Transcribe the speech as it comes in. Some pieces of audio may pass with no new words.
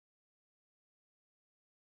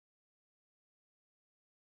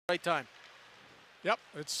Right time. Yep,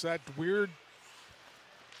 it's that weird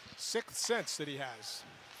sixth sense that he has.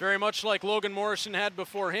 Very much like Logan Morrison had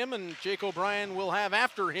before him and Jake O'Brien will have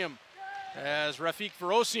after him as Rafik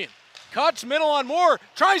Varosian cuts middle on Moore,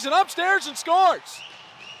 tries it upstairs and scores.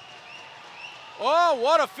 Oh,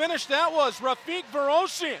 what a finish that was. Rafik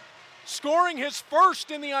Varosian scoring his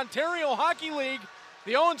first in the Ontario Hockey League.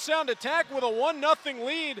 The Owen Sound attack with a 1-0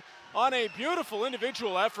 lead on a beautiful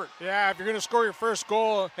individual effort. Yeah, if you're going to score your first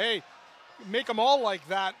goal, hey, make them all like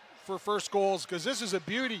that for first goals, because this is a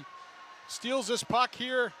beauty. Steals this puck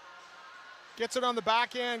here, gets it on the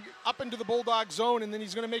backhand, up into the Bulldog zone, and then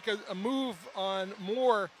he's going to make a move on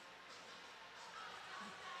Moore.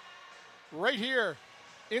 Right here,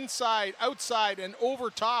 inside, outside, and over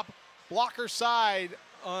top, blocker side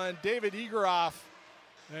on David Egeroff.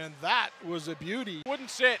 And that was a beauty. Wouldn't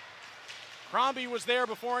sit. Crombie was there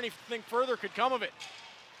before anything further could come of it.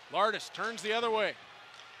 Lardis turns the other way.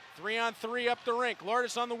 3-on-3 up the rink.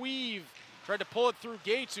 Lardis on the weave. Tried to pull it through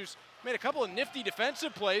Gates, who's made a couple of nifty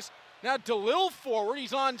defensive plays. Now DeLille forward.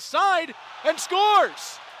 He's onside and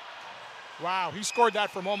scores. Wow, he scored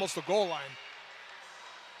that from almost the goal line.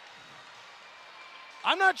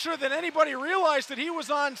 I'm not sure that anybody realized that he was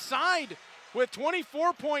onside with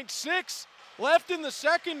 24.6 left in the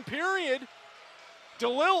second period.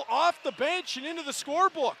 DeLille off the bench and into the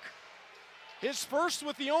scorebook. His first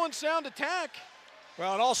with the Owen Sound attack.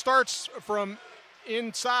 Well, it all starts from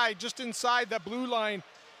inside, just inside that blue line.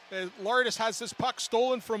 Lardis has this puck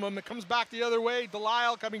stolen from him. It comes back the other way.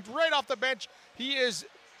 Delisle coming right off the bench. He is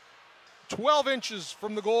 12 inches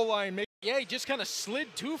from the goal line. Yeah, he just kind of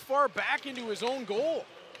slid too far back into his own goal.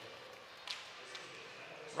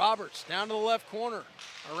 Roberts down to the left corner.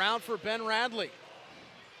 Around for Ben Radley.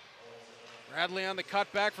 Radley on the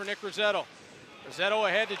cutback for Nick Rossetto. Rossetto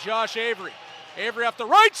ahead to Josh Avery. Avery off the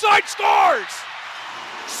right side, scores!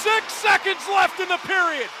 6 seconds left in the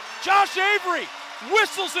period. Josh Avery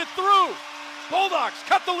whistles it through. Bulldogs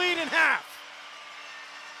cut the lead in half.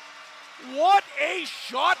 What a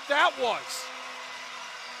shot that was.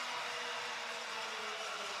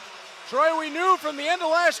 Troy, we knew from the end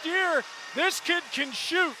of last year, this kid can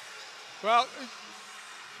shoot. Well,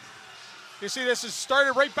 you see, this is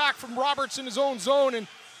started right back from Roberts in his own zone,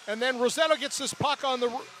 and then Rossetto gets this puck on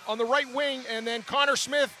the right wing, and then Connor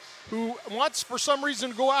Smith, who wants for some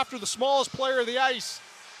reason to go after the smallest player of the ice,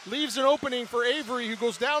 leaves an opening for Avery, who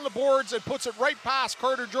goes down the boards and puts it right past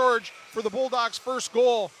Carter George for the Bulldogs' first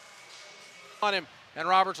goal. On him, and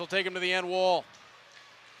Roberts will take him to the end wall.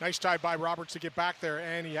 Nice try by Roberts to get back there,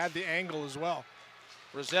 and he had the angle as well.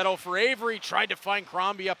 Rossetto for Avery, tried to find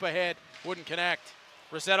Crombie up ahead, wouldn't connect.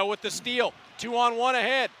 Rossetto with the steal, 2-on-1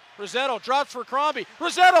 ahead. Rossetto drops for Crombie.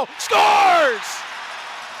 Rossetto scores!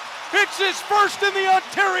 It's his first in the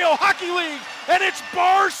Ontario Hockey League, and it's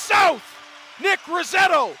bar south. Nick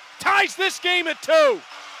Rossetto ties this game at 2.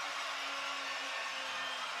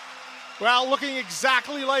 Well, looking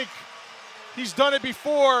exactly like he's done it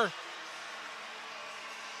before.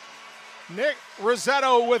 Nick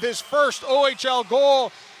Rossetto with his first OHL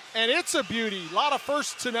goal, and it's a beauty. A lot of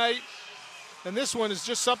firsts tonight, and this one is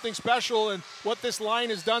just something special, and what this line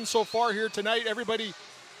has done so far here tonight. Everybody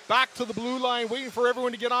back to the blue line, waiting for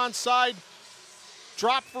everyone to get onside.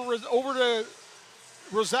 Drop over to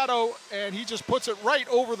Rossetto, and he just puts it right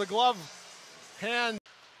over the glove hand.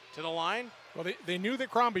 To the line? Well, they knew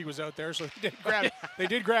that Crombie was out there, so they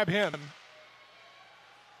did grab him.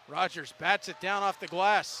 Rogers bats it down off the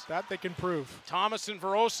glass. That they can prove. Thomas and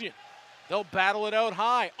Varosian. They'll battle it out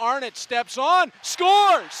high. Arnott steps on,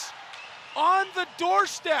 scores! On the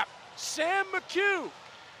doorstep, Sam McHugh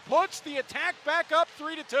puts the attack back up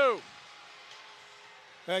 3-2.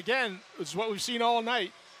 Again, it's what we've seen all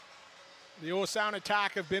night. The Owen Sound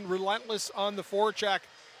attack have been relentless on the forecheck,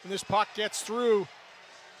 and this puck gets through,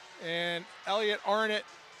 and Elliot Arnott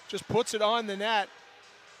just puts it on the net,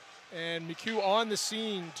 and McHugh on the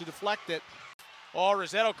scene to deflect it. Oh,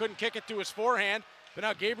 Rossetto couldn't kick it to his forehand, but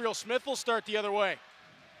now Gabriel Smith will start the other way.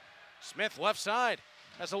 Smith left side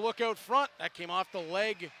has a look out front. That came off the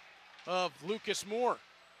leg of Lucas Moore.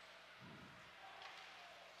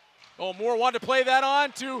 Oh, Moore wanted to play that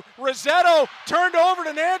on to Rossetto, turned over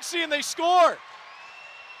to Nancy, and they score.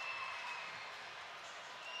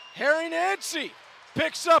 Harry Nancy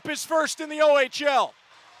picks up his first in the OHL.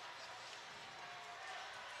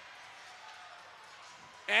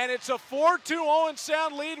 And it's a 4-2 Owen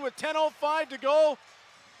Sound lead with 10:05 to go.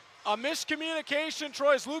 A miscommunication.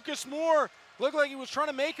 Troy's Lucas Moore looked like he was trying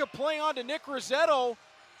to make a play onto Nick Rossetto,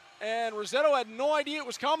 and Rossetto had no idea it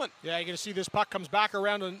was coming. Yeah, you're going to see this puck comes back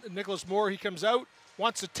around to Nicholas Moore. He comes out,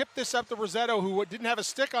 wants to tip this up to Rossetto, who didn't have a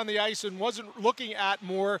stick on the ice and wasn't looking at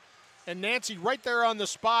Moore. And Nancy right there on the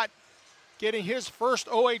spot, getting his first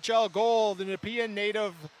OHL goal, the Nepean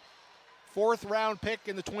native, 4th round pick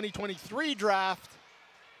in the 2023 draft.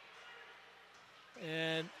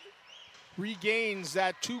 And regains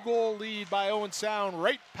that 2-goal lead by Owen Sound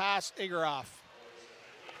right past Egeroff.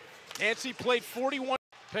 Nancy played 41,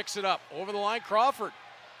 picks it up, over the line, Crawford.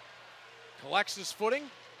 Collects his footing,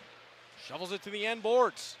 shovels it to the end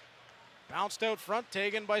boards. Bounced out front,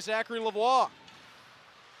 taken by Zachary Lavoie.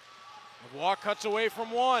 Lavoie cuts away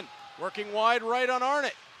from one, working wide right on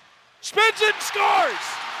Arnott. Spins it and scores!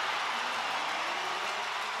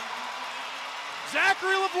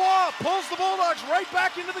 Zachary Lavoie pulls the Bulldogs right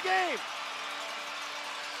back into the game.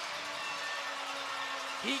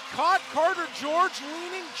 He caught Carter George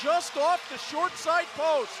leaning just off the short side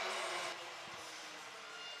post.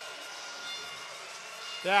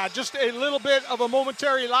 Yeah, just a little bit of a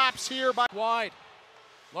momentary lapse here by wide.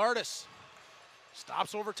 Lardis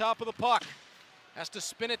stops over top of the puck. Has to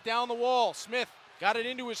spin it down the wall. Smith got it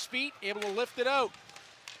into his feet, able to lift it out.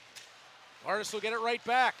 Lardis will get it right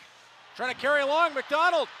back. Trying to carry along,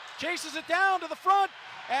 McDonald chases it down to the front,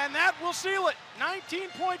 and that will seal it.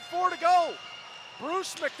 19.4 to go.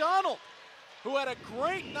 Bruce McDonald, who had a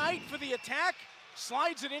great night for the attack,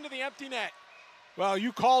 slides it into the empty net. Well,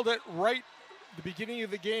 you called it right at the beginning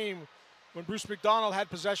of the game when Bruce McDonald had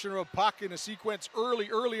possession of a puck in a sequence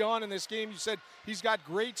early on in this game. You said he's got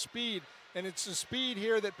great speed, and it's the speed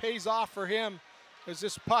here that pays off for him as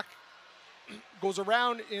this puck goes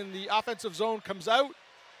around in the offensive zone, comes out,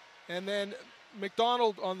 and then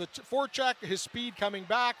McDonald on the forecheck, his speed coming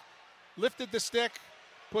back, lifted the stick,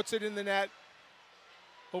 puts it in the net.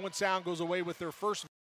 Owen Sound goes away with their first